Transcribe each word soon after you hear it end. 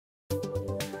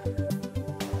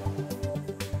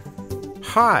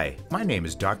Hi, my name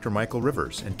is Dr. Michael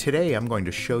Rivers, and today I'm going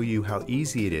to show you how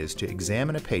easy it is to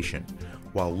examine a patient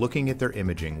while looking at their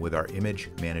imaging with our image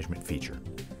management feature.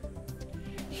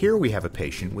 Here we have a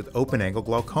patient with open-angle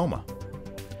glaucoma.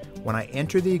 When I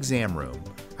enter the exam room,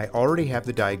 I already have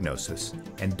the diagnosis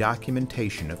and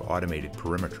documentation of automated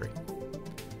perimetry.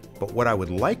 But what I would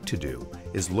like to do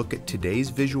is look at today's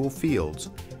visual fields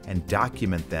and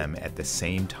document them at the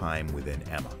same time within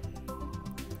EMA.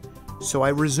 So I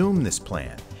resume this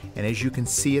plan, and as you can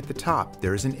see at the top,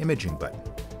 there is an imaging button.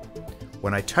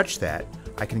 When I touch that,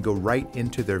 I can go right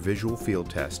into their visual field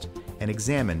test and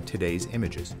examine today's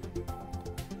images.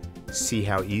 See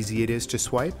how easy it is to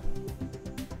swipe?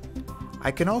 I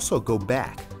can also go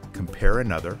back, compare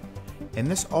another, and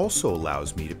this also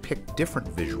allows me to pick different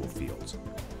visual fields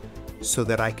so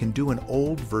that I can do an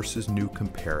old versus new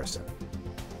comparison.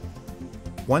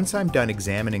 Once I'm done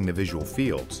examining the visual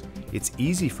fields, it's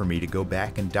easy for me to go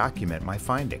back and document my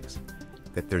findings,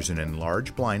 that there's an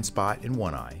enlarged blind spot in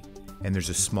one eye, and there's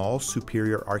a small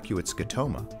superior arcuate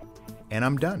scotoma, and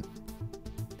I'm done.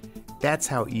 That's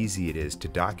how easy it is to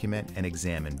document and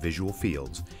examine visual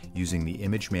fields using the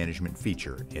image management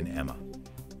feature in EMA.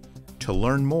 To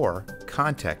learn more,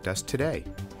 contact us today.